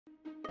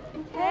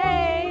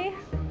Hey!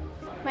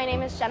 My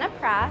name is Jenna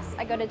Prass.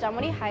 I go to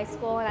Dunwoody High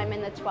School and I'm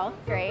in the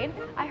 12th grade.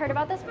 I heard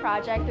about this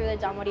project through the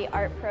Dunwoody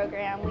Art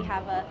Program. We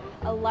have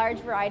a large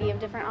variety of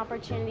different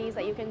opportunities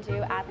that you can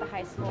do at the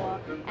high school,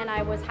 and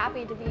I was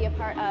happy to be a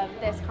part of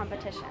this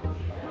competition.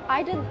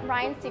 I did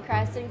Ryan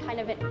Seacrest in kind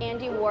of an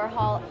Andy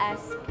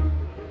Warhol-esque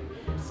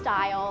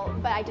style,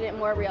 but I did it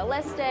more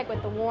realistic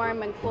with the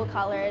warm and cool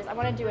colors. I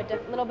want to do a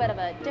little bit of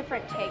a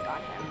different take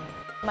on him.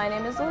 My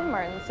name is Lily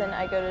Martinson.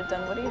 I go to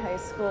Dunwoody High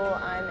School.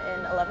 I'm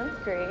in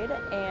 11th grade,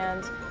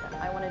 and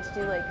I wanted to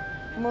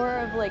do more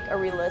of a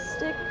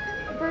realistic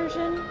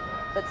version,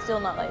 but still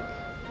not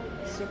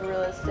super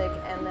realistic.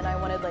 And then I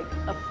wanted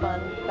a fun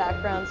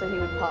background so he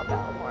would pop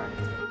out more.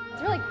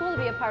 It's really cool to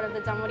be a part of the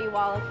Dunwoody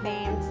Wall of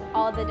Fame,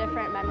 all the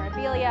different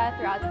memorabilia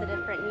throughout the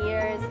different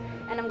years,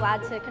 and I'm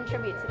glad to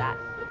contribute to that.